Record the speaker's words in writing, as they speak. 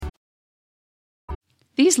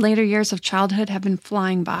These later years of childhood have been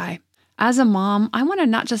flying by. As a mom, I want to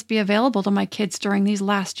not just be available to my kids during these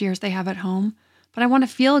last years they have at home, but I want to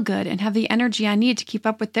feel good and have the energy I need to keep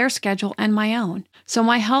up with their schedule and my own. So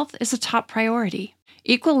my health is a top priority.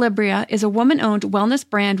 Equilibria is a woman-owned wellness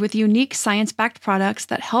brand with unique science-backed products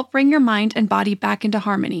that help bring your mind and body back into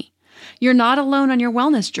harmony. You're not alone on your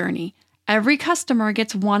wellness journey. Every customer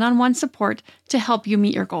gets one-on-one support to help you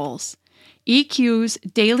meet your goals. EQ's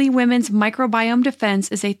Daily Women's Microbiome Defense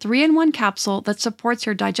is a 3-in-1 capsule that supports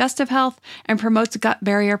your digestive health and promotes gut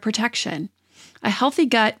barrier protection. A healthy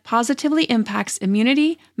gut positively impacts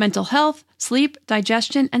immunity, mental health, sleep,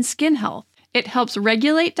 digestion, and skin health. It helps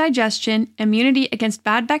regulate digestion, immunity against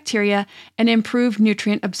bad bacteria, and improve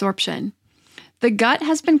nutrient absorption. The gut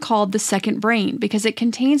has been called the second brain because it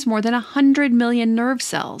contains more than 100 million nerve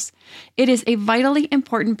cells. It is a vitally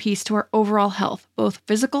important piece to our overall health, both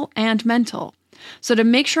physical and mental. So to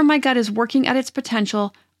make sure my gut is working at its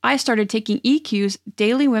potential, I started taking EQ's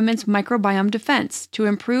Daily Women's Microbiome Defense to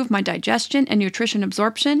improve my digestion and nutrition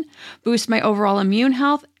absorption, boost my overall immune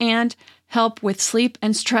health, and help with sleep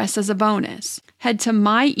and stress as a bonus. Head to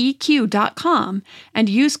myeq.com and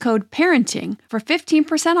use code PARENTING for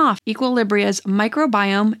 15% off Equilibria's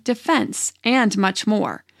Microbiome Defense and much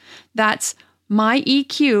more. That's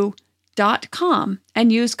myeq.com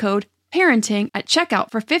and use code PARENTING at checkout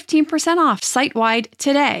for 15% off site-wide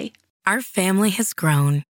today. Our family has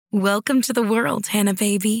grown. Welcome to the world, Hannah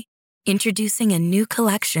baby. Introducing a new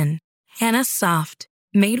collection, Hannah Soft,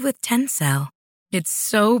 made with Tencel. It's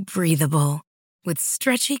so breathable, with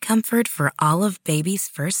stretchy comfort for all of baby's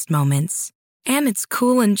first moments. And it's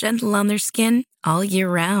cool and gentle on their skin all year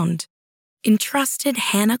round. Entrusted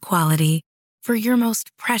Hannah quality for your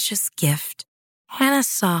most precious gift. Hannah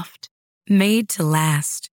Soft, made to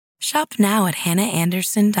last. Shop now at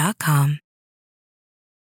hannahanderson.com.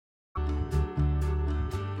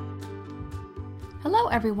 Hello,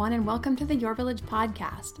 everyone, and welcome to the Your Village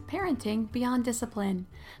podcast, Parenting Beyond Discipline,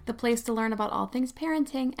 the place to learn about all things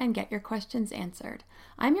parenting and get your questions answered.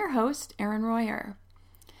 I'm your host, Erin Royer.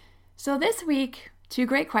 So this week, 2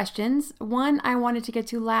 great questions. One I wanted to get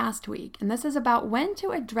to last week, and this is about when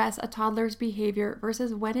to address a toddler's behavior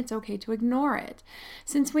versus when it's okay to ignore it.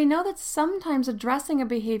 Since we know that sometimes addressing a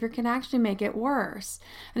behavior can actually make it worse,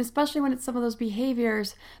 and especially when it's some of those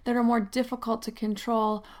behaviors that are more difficult to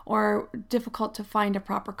control or difficult to find a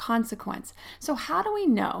proper consequence. So how do we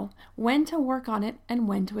know when to work on it and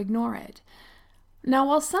when to ignore it? Now,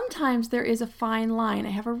 while sometimes there is a fine line,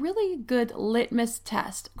 I have a really good litmus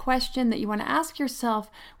test question that you want to ask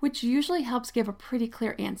yourself, which usually helps give a pretty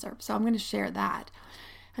clear answer. So I'm going to share that.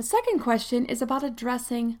 A second question is about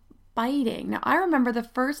addressing biting. Now, I remember the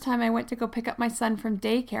first time I went to go pick up my son from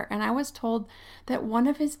daycare, and I was told that one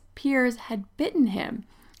of his peers had bitten him.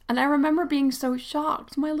 And I remember being so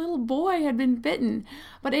shocked. My little boy had been bitten.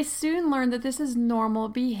 But I soon learned that this is normal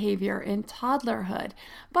behavior in toddlerhood.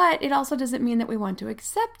 But it also doesn't mean that we want to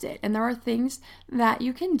accept it. And there are things that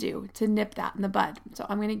you can do to nip that in the bud. So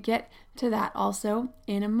I'm going to get to that also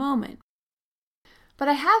in a moment. But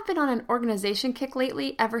I have been on an organization kick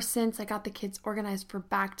lately ever since I got the kids organized for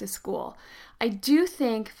back to school. I do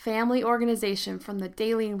think family organization, from the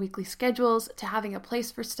daily and weekly schedules to having a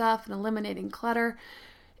place for stuff and eliminating clutter,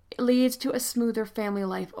 leads to a smoother family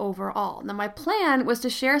life overall. Now, my plan was to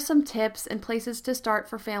share some tips and places to start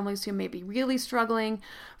for families who may be really struggling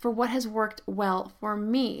for what has worked well for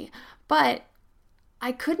me. But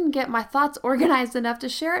I couldn't get my thoughts organized enough to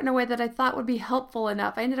share it in a way that I thought would be helpful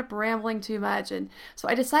enough. I ended up rambling too much. And so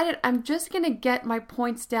I decided I'm just going to get my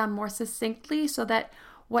points down more succinctly so that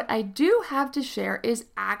what I do have to share is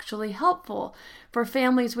actually helpful for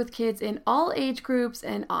families with kids in all age groups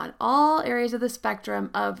and on all areas of the spectrum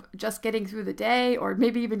of just getting through the day or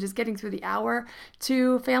maybe even just getting through the hour,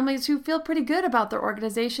 to families who feel pretty good about their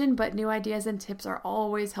organization, but new ideas and tips are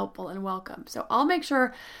always helpful and welcome. So I'll make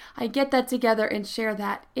sure I get that together and share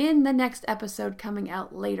that in the next episode coming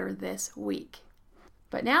out later this week.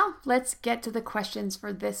 But now let's get to the questions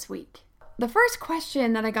for this week. The first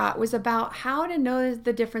question that I got was about how to know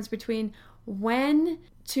the difference between when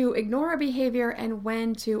to ignore a behavior and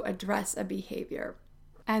when to address a behavior.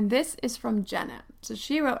 And this is from Jenna. So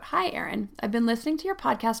she wrote, "Hi, Erin. I've been listening to your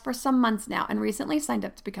podcast for some months now and recently signed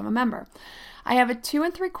up to become a member. I have a 2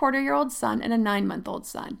 3/4-year-old son and a 9-month-old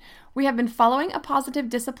son. We have been following a positive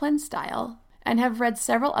discipline style and have read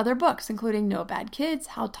several other books, including No Bad Kids,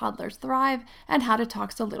 How Toddlers Thrive, and How to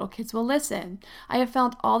Talk So Little Kids Will Listen. I have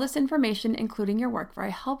found all this information, including your work,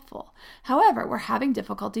 very helpful. However, we're having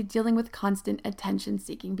difficulty dealing with constant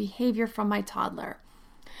attention-seeking behavior from my toddler.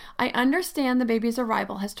 I understand the baby's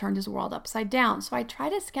arrival has turned his world upside down, so I try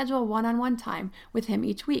to schedule one-on-one time with him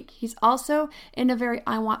each week. He's also in a very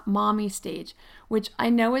I want mommy stage, which I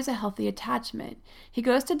know is a healthy attachment. He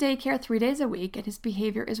goes to daycare 3 days a week, and his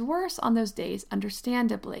behavior is worse on those days,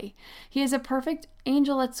 understandably. He is a perfect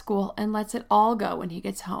angel at school and lets it all go when he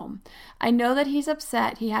gets home. I know that he's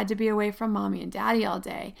upset he had to be away from mommy and daddy all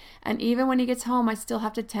day, and even when he gets home, I still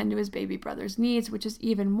have to tend to his baby brother's needs, which is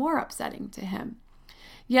even more upsetting to him.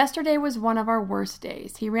 Yesterday was one of our worst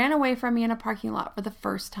days. He ran away from me in a parking lot for the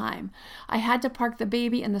first time. I had to park the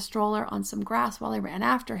baby and the stroller on some grass while I ran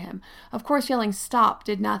after him. Of course, yelling stop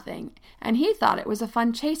did nothing, and he thought it was a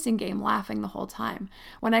fun chasing game, laughing the whole time.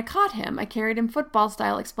 When I caught him, I carried him football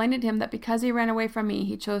style, explained to him that because he ran away from me,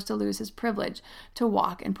 he chose to lose his privilege to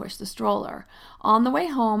walk and push the stroller. On the way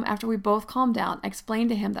home, after we both calmed down, I explained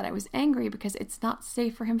to him that I was angry because it's not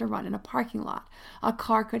safe for him to run in a parking lot. A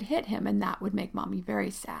car could hit him, and that would make mommy very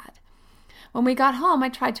sad. When we got home, I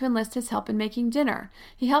tried to enlist his help in making dinner.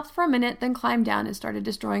 He helped for a minute, then climbed down and started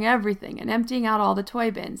destroying everything and emptying out all the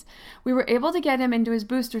toy bins. We were able to get him into his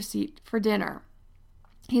booster seat for dinner.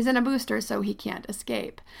 He's in a booster, so he can't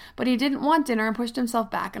escape. But he didn't want dinner and pushed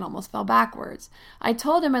himself back and almost fell backwards. I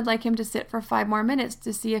told him I'd like him to sit for 5 more minutes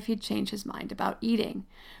to see if he'd change his mind about eating.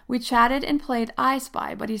 We chatted and played I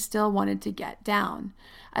Spy, but he still wanted to get down.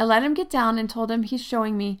 I let him get down and told him he's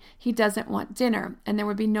showing me he doesn't want dinner and there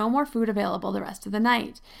would be no more food available the rest of the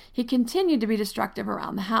night. He continued to be destructive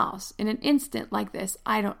around the house. In an instant like this,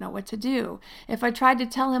 I don't know what to do. If I tried to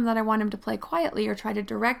tell him that I want him to play quietly or try to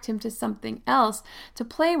direct him to something else to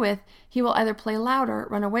play with, he will either play louder,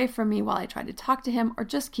 run away from me while I try to talk to him, or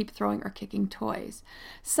just keep throwing or kicking toys.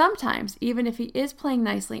 Sometimes, even if he is playing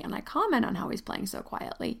nicely and I comment on how he's playing so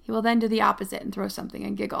quietly, he will then do the opposite and throw something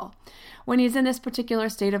and giggle. When he's in this particular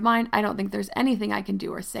state of mind, I don't think there's anything I can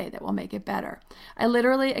do or say that will make it better. I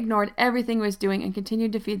literally ignored everything he was doing and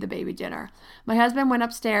continued to feed the baby dinner. My husband went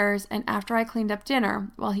upstairs, and after I cleaned up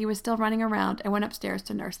dinner, while he was still running around, I went upstairs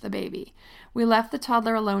to nurse the baby. We left the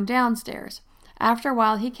toddler alone downstairs. After a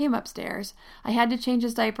while, he came upstairs. I had to change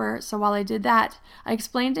his diaper, so while I did that, I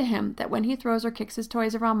explained to him that when he throws or kicks his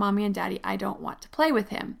toys around mommy and daddy, I don't want to play with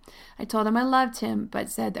him. I told him I loved him, but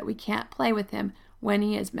said that we can't play with him when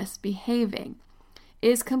he is misbehaving.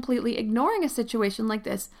 Is completely ignoring a situation like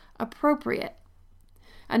this appropriate?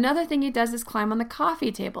 Another thing he does is climb on the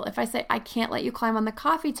coffee table. If I say, I can't let you climb on the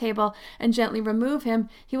coffee table, and gently remove him,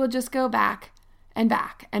 he will just go back and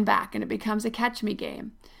back and back, and it becomes a catch me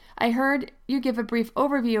game. I heard you give a brief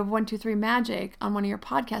overview of 1, 2, 3 Magic on one of your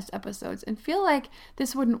podcast episodes and feel like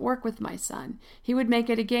this wouldn't work with my son. He would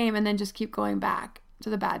make it a game and then just keep going back to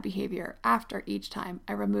the bad behavior after each time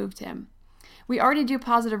I removed him. We already do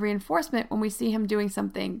positive reinforcement when we see him doing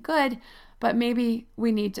something good, but maybe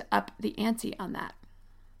we need to up the ante on that.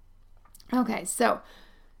 Okay, so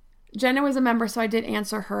Jenna was a member, so I did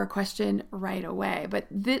answer her question right away. But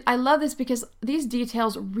I love this because these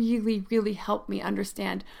details really, really help me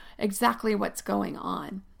understand exactly what's going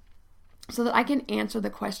on so that I can answer the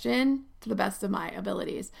question to the best of my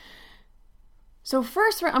abilities. So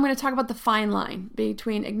first, I'm going to talk about the fine line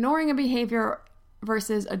between ignoring a behavior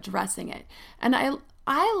versus addressing it. And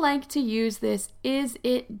I like to use this, is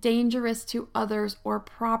it dangerous to others or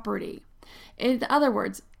property? In other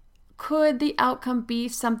words, could the outcome be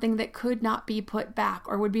something that could not be put back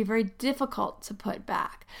or would be very difficult to put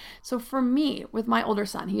back? So for me, with my older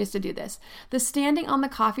son, he used to do this. The standing on the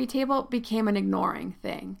coffee table became an ignoring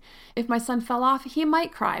thing. If my son fell off, he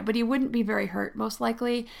might cry, but he wouldn't be very hurt, most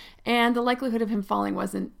likely. And the likelihood of him falling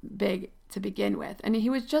wasn't big to begin with. And he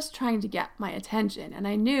was just trying to get my attention. And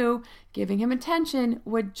I knew giving him attention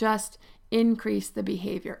would just increase the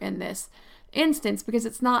behavior in this instance because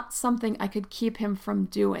it's not something I could keep him from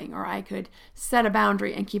doing, or I could set a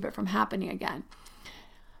boundary and keep it from happening again.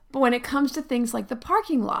 But when it comes to things like the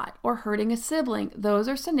parking lot or hurting a sibling, those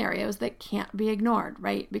are scenarios that can't be ignored,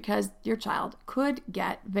 right? Because your child could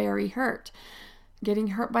get very hurt. Getting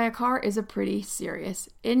hurt by a car is a pretty serious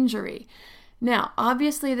injury. Now,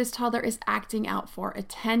 obviously, this toddler is acting out for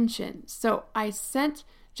attention. So I sent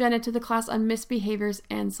Jenna to the class on misbehaviors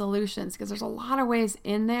and solutions because there's a lot of ways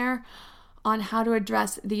in there on how to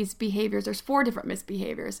address these behaviors. There's 4 different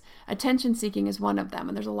misbehaviors. Attention seeking is one of them,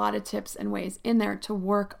 and there's a lot of tips and ways in there to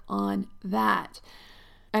work on that.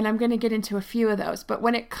 And I'm going to get into a few of those. But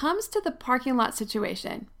when it comes to the parking lot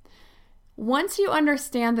situation, once you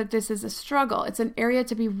understand that this is a struggle, it's an area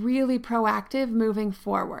to be really proactive moving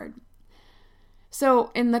forward. So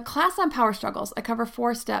in the class on power struggles, I cover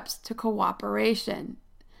 4 steps to cooperation.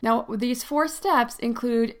 Now, these 4 steps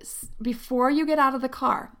include, before you get out of the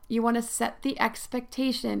car, you want to set the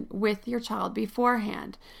expectation with your child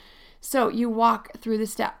beforehand. So you walk through the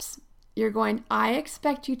steps. You're going, I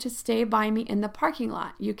expect you to stay by me in the parking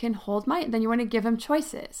lot. You can hold then you want to give them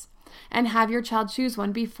choices and have your child choose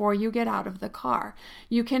one before you get out of the car.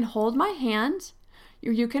 You can hold my hand,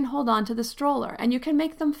 or you can hold on to the stroller, and you can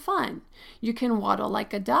make them fun. You can waddle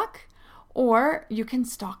like a duck, or you can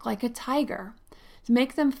stalk like a tiger.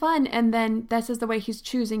 Make them fun, and then this is the way he's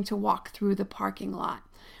choosing to walk through the parking lot.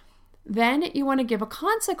 Then you want to give a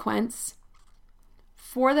consequence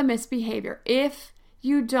for the misbehavior. If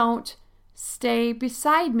you don't stay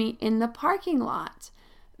beside me in the parking lot,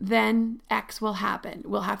 then X will happen.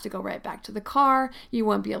 We'll have to go right back to the car. You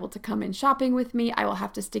won't be able to come in shopping with me. I will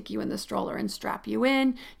have to stick you in the stroller and strap you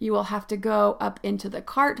in. You will have to go up into the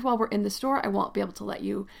cart while we're in the store. I won't be able to let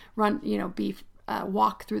you run,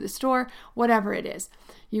 walk through the store, whatever it is,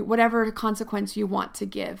 whatever consequence you want to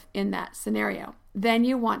give in that scenario. Then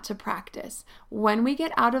you want to practice. When we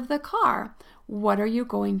get out of the car, what are you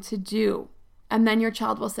going to do? And then your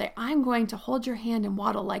child will say, I'm going to hold your hand and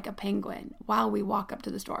waddle like a penguin while we walk up to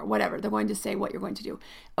the store, whatever. They're going to say what you're going to do.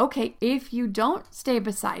 Okay, if you don't stay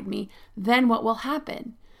beside me, then what will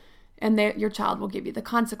happen? And your child will give you the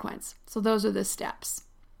consequence. So those are the steps.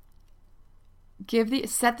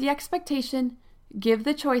 Set the expectation, give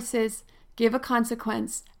the choices, give a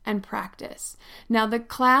consequence, and practice. Now, the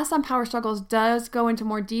class on Power Struggles does go into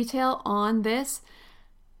more detail on this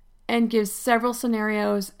and gives several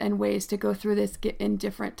scenarios and ways to go through this in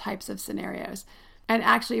different types of scenarios. And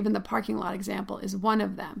actually, even the parking lot example is one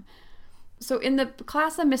of them. So in the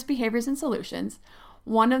class on Misbehaviors and Solutions,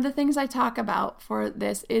 one of the things I talk about for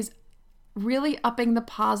this is really upping the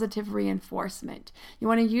positive reinforcement. You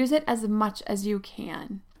want to use it as much as you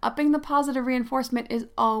can. Upping the positive reinforcement is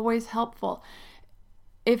always helpful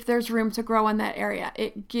if there's room to grow in that area.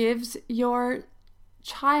 It gives your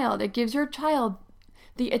child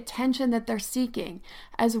the attention that they're seeking,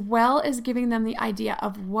 as well as giving them the idea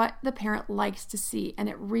of what the parent likes to see, and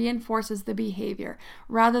it reinforces the behavior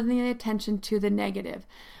rather than the attention to the negative.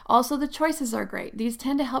 Also, the choices are great. These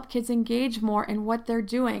tend to help kids engage more in what they're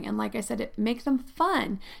doing, and like I said, it makes them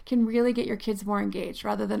fun, can really get your kids more engaged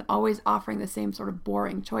rather than always offering the same sort of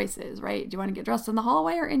boring choices, right? Do you want to get dressed in the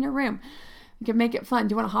hallway or in your room? You can make it fun.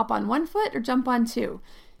 Do you want to hop on one foot or jump on two?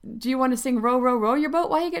 Do you want to sing row, row, row your boat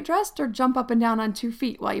while you get dressed, or jump up and down on 2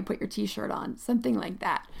 feet while you put your t-shirt on? Something like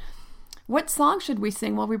that. What song should we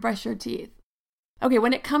sing while we brush your teeth? Okay,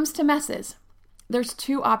 when it comes to messes, there's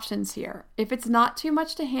 2 options here. If it's not too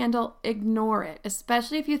much to handle, ignore it,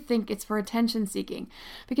 especially if you think it's for attention seeking,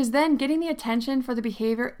 because then getting the attention for the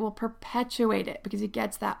behavior will perpetuate it because he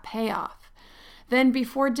gets that payoff. Then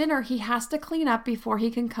before dinner, he has to clean up before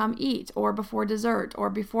he can come eat, or before dessert, or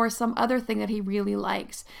before some other thing that he really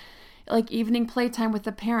likes, like evening playtime with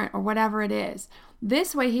the parent or whatever it is.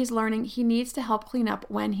 This way he's learning he needs to help clean up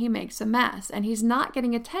when he makes a mess, and he's not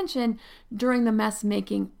getting attention during the mess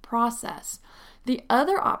making process. The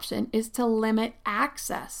other option is to limit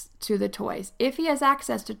access to the toys. If he has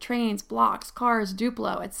access to trains, blocks, cars,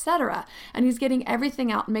 Duplo, etc., and he's getting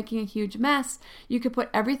everything out and making a huge mess, you could put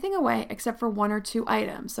everything away except for 1 or 2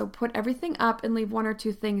 items. So put everything up and leave 1 or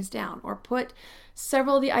 2 things down, or put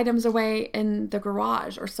several of the items away in the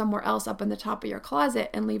garage or somewhere else up in the top of your closet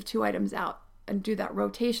and leave 2 items out, and do that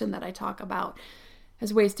rotation that I talk about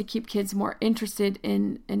as ways to keep kids more interested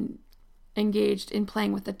in engaged in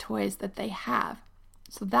playing with the toys that they have.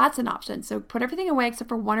 So that's an option. So put everything away except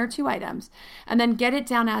for 1 or 2 items, and then get it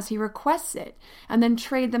down as he requests it, and then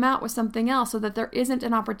trade them out with something else so that there isn't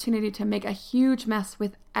an opportunity to make a huge mess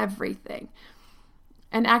with everything.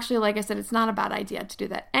 And actually, like I said, it's not a bad idea to do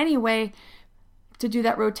that anyway, to do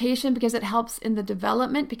that rotation, because it helps in the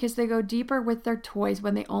development, because they go deeper with their toys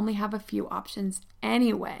when they only have a few options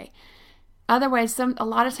anyway. Otherwise, a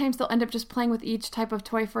lot of times they'll end up just playing with each type of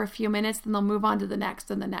toy for a few minutes, then they'll move on to the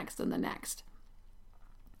next and the next and the next.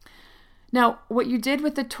 Now, what you did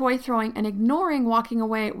with the toy throwing and ignoring walking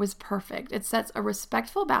away was perfect. It sets a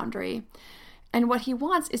respectful boundary, and what he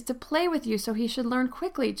wants is to play with you, so he should learn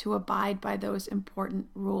quickly to abide by those important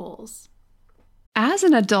rules. As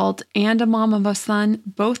an adult and a mom of a son,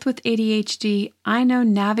 both with ADHD, I know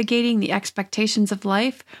navigating the expectations of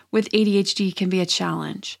life with ADHD can be a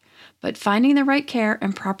challenge. But finding the right care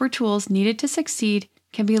and proper tools needed to succeed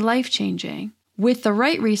can be life-changing. With the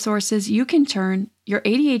right resources, you can turn your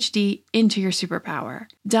ADHD into your superpower.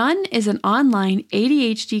 Done is an online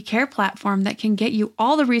ADHD care platform that can get you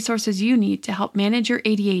all the resources you need to help manage your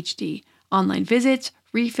ADHD. Online visits,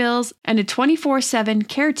 refills, and a 24/7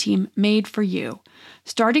 care team made for you.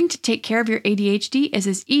 Starting to take care of your ADHD is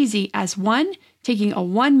as easy as 1, taking a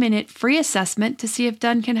 1-minute free assessment to see if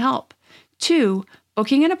Done can help. 2,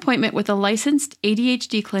 booking an appointment with a licensed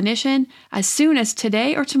ADHD clinician as soon as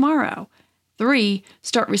today or tomorrow. 3,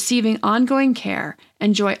 start receiving ongoing care.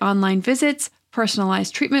 Enjoy online visits,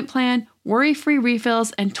 personalized treatment plan, worry-free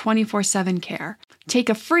refills, and 24/7 care. Take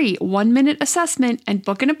a free 1-minute assessment and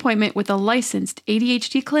book an appointment with a licensed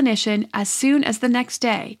ADHD clinician as soon as the next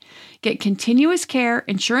day. Get continuous care,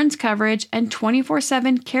 insurance coverage, and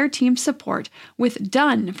 24/7 care team support with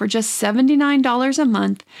Done for just $79 a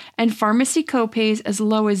month and pharmacy copays as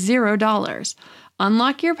low as $0.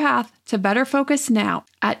 Unlock your path to better focus now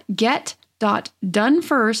at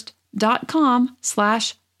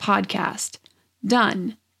get.donefirst.com/podcast.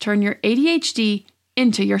 Done. Turn your ADHD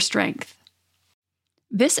into your strength.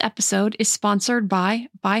 This episode is sponsored by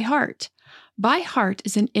Heart. Heart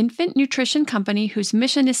is an infant nutrition company whose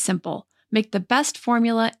mission is simple: make the best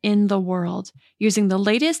formula in the world. Using the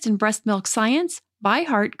latest in breast milk science,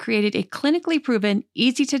 Heart created a clinically proven,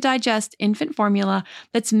 easy-to-digest infant formula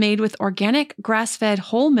that's made with organic, grass-fed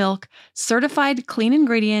whole milk, certified clean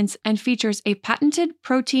ingredients, and features a patented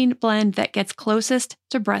protein blend that gets closest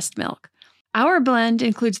to breast milk. Our blend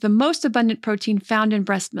includes the most abundant protein found in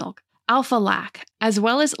breast milk, alpha-lac, as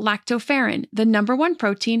well as lactoferrin, the #1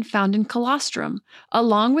 protein found in colostrum,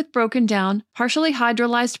 along with broken down, partially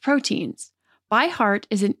hydrolyzed proteins. Heart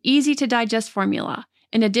is an easy-to-digest formula.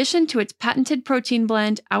 In addition to its patented protein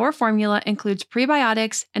blend, our formula includes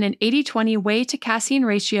prebiotics and an 80-20 whey to casein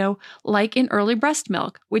ratio like in early breast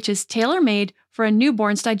milk, which is tailor-made for a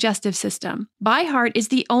newborn's digestive system. Heart is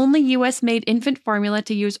the only U.S.-made infant formula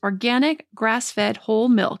to use organic, grass-fed whole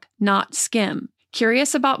milk, not skim.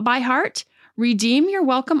 Curious about Heart? Redeem your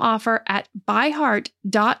welcome offer at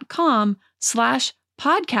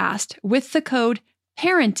byheart.com/podcast with the code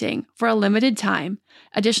parenting for a limited time.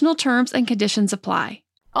 Additional terms and conditions apply.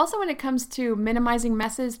 Also, when it comes to minimizing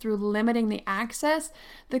messes through limiting the access,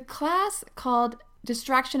 the class called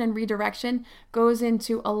Distraction and Redirection goes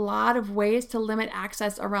into a lot of ways to limit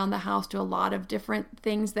access around the house to a lot of different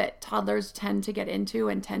things that toddlers tend to get into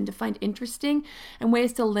and tend to find interesting, and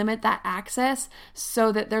ways to limit that access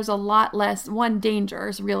so that there's a lot less,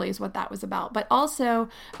 dangers really is what that was about, but also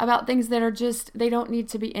about things that are just, they don't need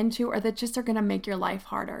to be into or that just are going to make your life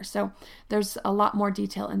harder. So there's a lot more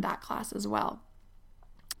detail in that class as well.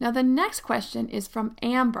 Now the next question is from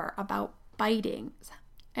Amber about biting.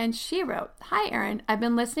 And she wrote, "Hi, Erin. I've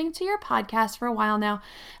been listening to your podcast for a while now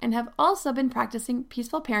and have also been practicing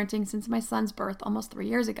peaceful parenting since my son's birth almost 3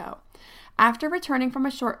 years ago. After returning from a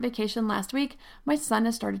short vacation last week, my son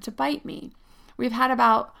has started to bite me. We've had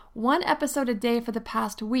about 1 episode a day for the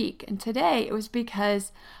past week, and today it was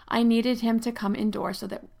because I needed him to come indoors so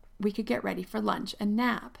that we could get ready for lunch and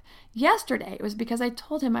nap. Yesterday, it was because I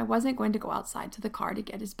told him I wasn't going to go outside to the car to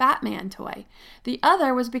get his Batman toy. The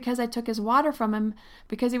other was because I took his water from him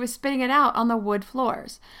because he was spitting it out on the wood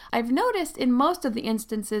floors. I've noticed in most of the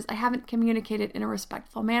instances I haven't communicated in a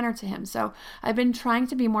respectful manner to him, so I've been trying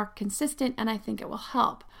to be more consistent and I think it will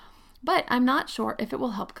help. But I'm not sure if it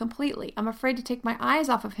will help completely. I'm afraid to take my eyes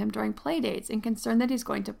off of him during play dates and concerned that he's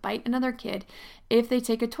going to bite another kid if they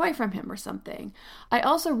take a toy from him or something. I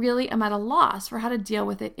also really am at a loss for how to deal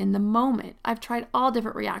with it in the moment. I've tried all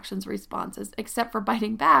different responses, except for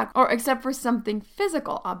biting back or except for something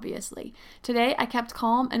physical, obviously. Today, I kept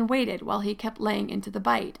calm and waited while he kept laying into the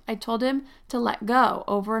bite. I told him to let go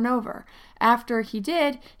over and over. After he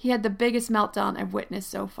did, he had the biggest meltdown I've witnessed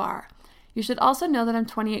so far. You should also know that I'm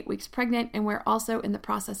 28 weeks pregnant and we're also in the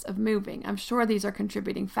process of moving. I'm sure these are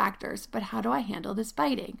contributing factors, but how do I handle this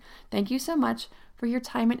biting? Thank you so much for your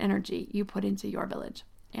time and energy you put into Your Village.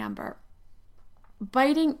 Amber.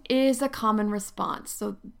 Biting is a common response.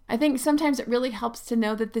 So I think sometimes it really helps to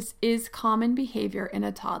know that this is common behavior in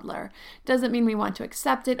a toddler. Doesn't mean we want to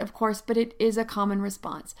accept it, of course, but it is a common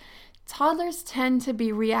response. Toddlers tend to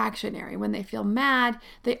be reactionary. When they feel mad,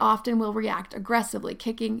 they often will react aggressively,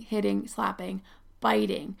 kicking, hitting, slapping,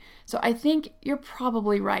 biting. So I think you're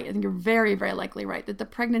probably right. I think you're very, very likely right that the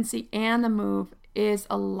pregnancy and the move is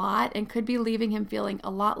a lot and could be leaving him feeling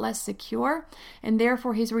a lot less secure, and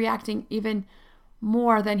therefore he's reacting even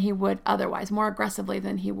more than he would otherwise, more aggressively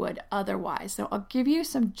than he would otherwise. So I'll give you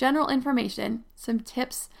some general information, some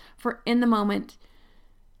tips for in the moment,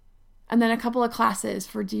 and then a couple of classes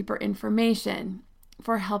for deeper information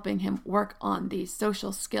for helping him work on these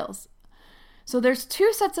social skills. So there's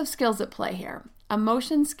 2 sets of skills at play here.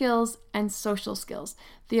 emotion skills and social skills.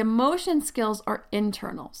 The emotion skills are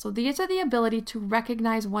internal. So these are the ability to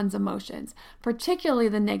recognize one's emotions, particularly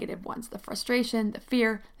the negative ones, the frustration, the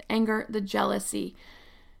fear, the anger, the jealousy.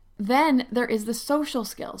 Then there is the social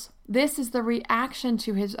skills. This is the reaction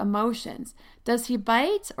to his emotions. Does he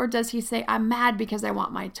bite, or does he say, I'm mad because I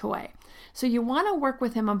want my toy? So you want to work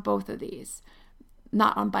with him on both of these.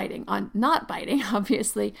 Not on biting, on not biting,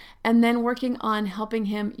 obviously, and then working on helping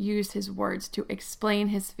him use his words to explain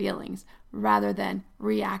his feelings rather than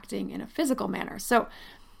reacting in a physical manner. So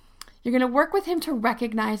you're going to work with him to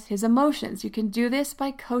recognize his emotions. You can do this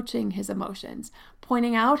by coaching his emotions,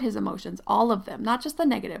 pointing out his emotions, all of them, not just the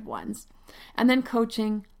negative ones, and then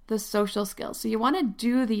coaching the social skills. So you want to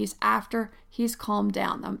do these after he's calmed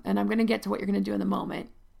down. And I'm going to get to what you're going to do in a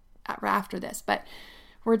moment after this, but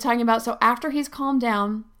we're talking about, so after he's calmed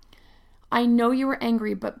down, I know you were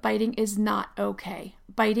angry, but biting is not okay.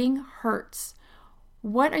 Biting hurts.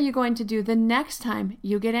 What are you going to do the next time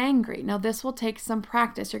you get angry? Now, this will take some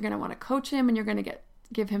practice. You're going to want to coach him, and you're going to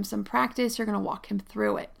give him some practice. You're going to walk him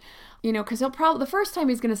through it. Because he'll probably, the first time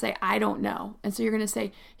he's going to say, I don't know. And so you're going to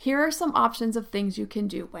say, here are some options of things you can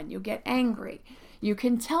do when you get angry. You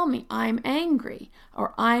can tell me I'm angry,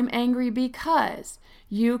 or I'm angry because.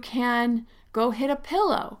 You can go hit a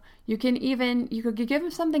pillow. You could give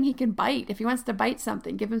him something he can bite. If he wants to bite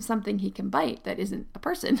something, give him something he can bite that isn't a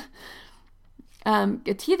person.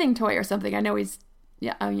 A teething toy or something. I know he's,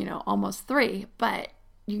 almost 3, but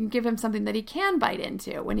you can give him something that he can bite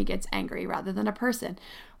into when he gets angry rather than a person.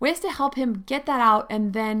 Ways to help him get that out,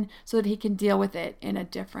 and then so that he can deal with it in a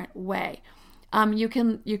different way. You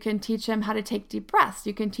can teach him how to take deep breaths.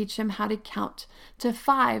 You can teach him how to count to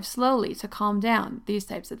 5 slowly to calm down, these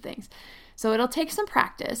types of things. So it'll take some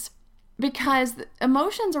practice because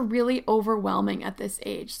emotions are really overwhelming at this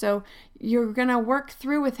age. So you're going to work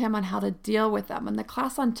through with him on how to deal with them. And the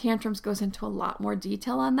class on tantrums goes into a lot more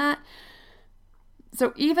detail on that.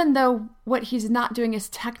 So even though what he's not doing is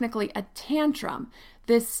technically a tantrum,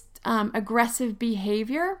 this aggressive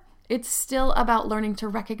behavior, it's still about learning to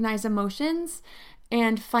recognize emotions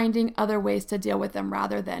and finding other ways to deal with them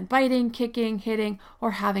rather than biting, kicking, hitting,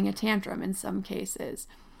 or having a tantrum in some cases.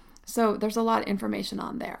 So there's a lot of information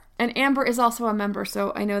on there. And Amber is also a member,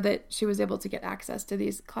 so I know that she was able to get access to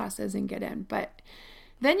these classes and get in. But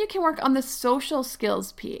then you can work on the social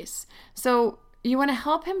skills piece. So you want to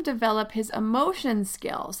help him develop his emotion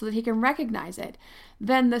skills so that he can recognize it.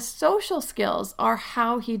 Then the social skills are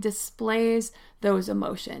how he displays those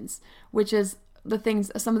emotions, which is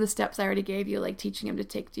some of the steps I already gave you, like teaching him to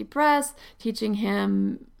take deep breaths, teaching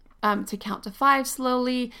him to count to 5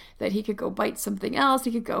 slowly, that he could go bite something else,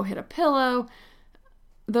 he could go hit a pillow.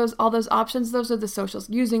 All those options, those are the socials.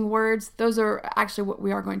 Using words, those are actually what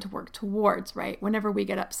we are going to work towards, right? Whenever we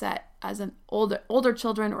get upset as an older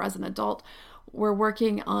children or as an adult, we're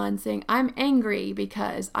working on saying, I'm angry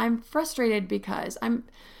because, I'm frustrated because, I'm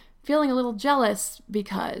feeling a little jealous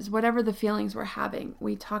because, whatever the feelings we're having,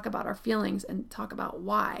 we talk about our feelings and talk about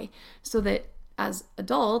why, so that as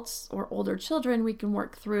adults or older children, we can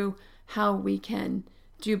work through how we can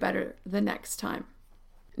do better the next time.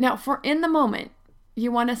 Now, for in the moment,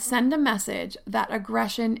 you want to send a message that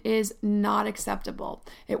aggression is not acceptable.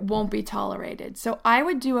 It won't be tolerated. So I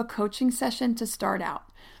would do a coaching session to start out.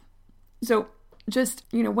 So just,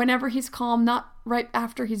 whenever he's calm, not right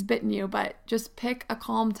after he's bitten you, but just pick a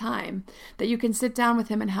calm time that you can sit down with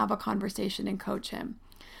him and have a conversation and coach him.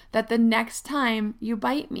 That the next time you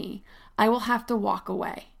bite me, I will have to walk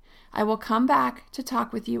away. I will come back to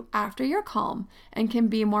talk with you after you're calm and can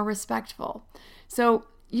be more respectful. So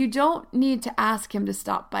you don't need to ask him to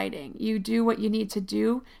stop biting. You do what you need to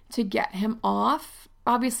do to get him off,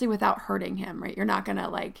 obviously without hurting him, right? You're not going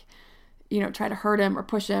to try to hurt him or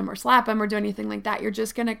push him or slap him or do anything like that. You're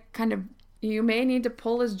just going to you may need to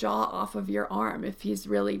pull his jaw off of your arm if he's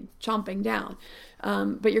really chomping down.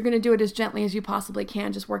 But you're going to do it as gently as you possibly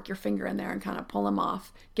can. Just work your finger in there and kind of pull him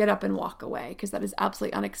off, get up and walk away, because that is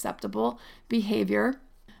absolutely unacceptable behavior.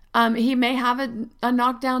 He may have a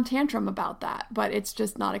knockdown tantrum about that, but it's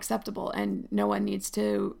just not acceptable, and no one needs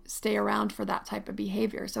to stay around for that type of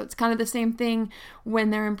behavior. So it's kind of the same thing when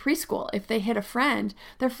they're in preschool. If they hit a friend,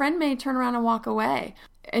 their friend may turn around and walk away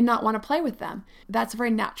and not want to play with them. That's a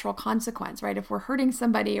very natural consequence, right? If we're hurting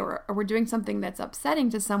somebody or we're doing something that's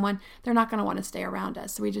upsetting to someone, they're not going to want to stay around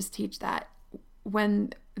us. So we just teach that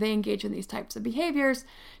when they engage in these types of behaviors,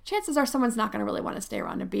 chances are someone's not going to really want to stay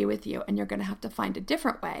around and be with you, and you're going to have to find a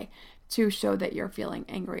different way to show that you're feeling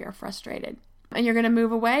angry or frustrated. And you're going to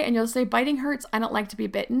move away and you'll say, biting hurts. I don't like to be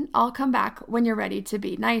bitten. I'll come back when you're ready to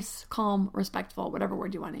be nice, calm, respectful, whatever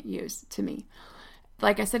word you want to use to me.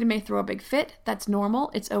 Like I said, he may throw a big fit. That's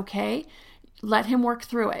normal. It's okay. Let him work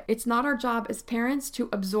through it. It's not our job as parents to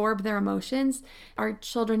absorb their emotions. Our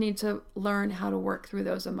children need to learn how to work through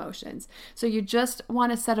those emotions. So you just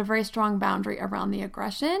want to set a very strong boundary around the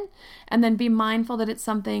aggression, and then be mindful that it's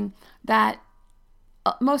something that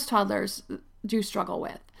most toddlers do struggle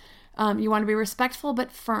with. You want to be respectful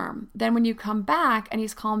but firm. Then when you come back and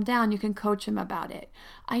he's calmed down, you can coach him about it.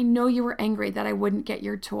 I know you were angry that I wouldn't get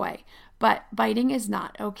your toy, but biting is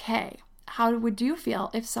not okay. How would you feel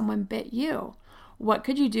if someone bit you? What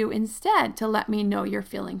could you do instead to let me know you're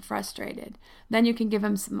feeling frustrated? Then you can give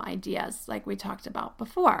him some ideas like we talked about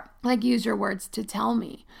before, like use your words to tell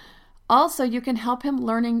me. Also, you can help him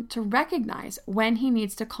learning to recognize when he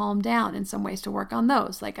needs to calm down, and some ways to work on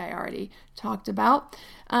those, like I already talked about.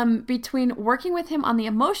 Between working with him on the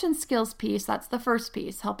emotion skills piece, that's the first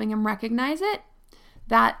piece, helping him recognize it.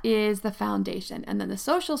 That is the foundation. And then the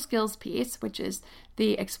social skills piece, which is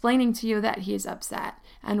the explaining to you that he's upset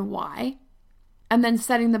and why. And then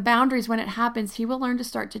setting the boundaries when it happens, he will learn to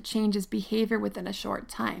start to change his behavior within a short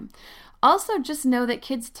time. Also, just know that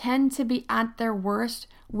kids tend to be at their worst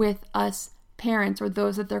with us parents or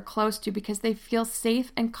those that they're close to because they feel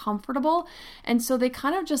safe and comfortable. And so they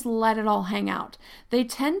kind of just let it all hang out. They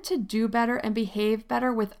tend to do better and behave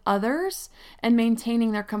better with others and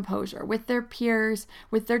maintaining their composure with their peers,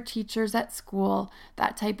 with their teachers at school,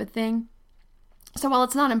 that type of thing. So while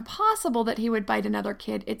it's not impossible that he would bite another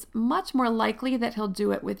kid, it's much more likely that he'll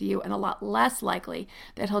do it with you and a lot less likely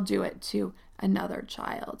that he'll do it to another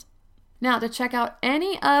child. Now, to check out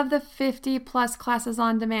any of the 50 plus classes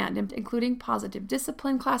on demand, including positive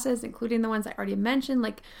discipline classes, including the ones I already mentioned,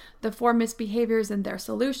 like the 4 misbehaviors and their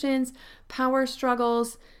solutions, power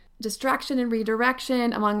struggles, distraction and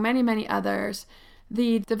redirection, among many, many others,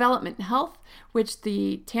 the development and health, which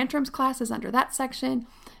the tantrums class is under that section,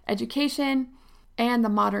 education, and the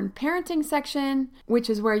modern parenting section, which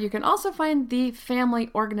is where you can also find the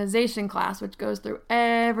family organization class, which goes through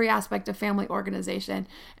every aspect of family organization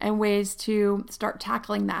and ways to start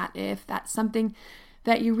tackling that if that's something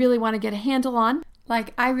that you really want to get a handle on.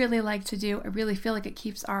 Like I really like to do, I really feel like it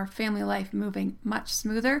keeps our family life moving much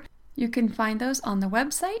smoother. You can find those on the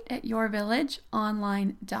website at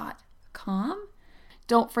yourvillageonline.com.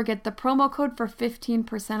 Don't forget the promo code for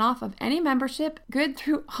 15% off of any membership, good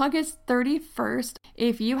through August 31st.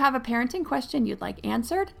 If you have a parenting question you'd like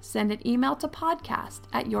answered, send an email to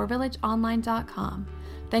podcast@yourvillageonline.com.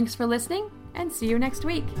 Thanks for listening, and see you next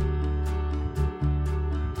week.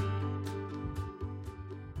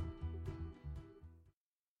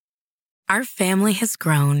 Our family has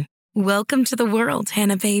grown. Welcome to the world,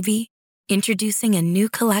 Hannah baby. Introducing a new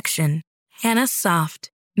collection, Hannah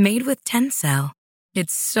Soft, made with Tencel.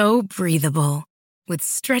 It's so breathable, with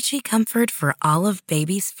stretchy comfort for all of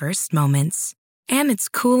baby's first moments. And it's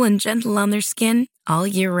cool and gentle on their skin all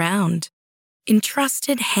year round.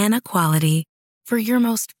 Entrusted Hannah quality for your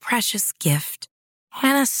most precious gift.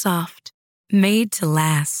 Hannah Soft, made to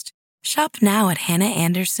last. Shop now at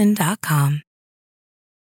hannahanderson.com.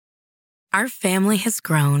 Our family has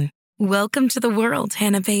grown. Welcome to the world,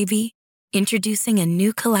 Hannah baby. Introducing a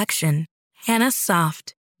new collection, Hannah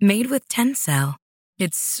Soft, made with Tencel.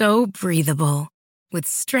 It's so breathable, with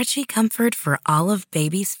stretchy comfort for all of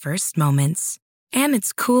baby's first moments. And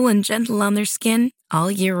it's cool and gentle on their skin all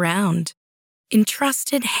year round.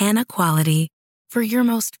 Entrusted Hannah quality for your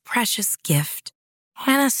most precious gift.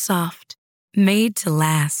 Hannah Soft, made to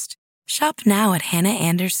last. Shop now at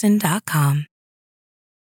hannahanderson.com.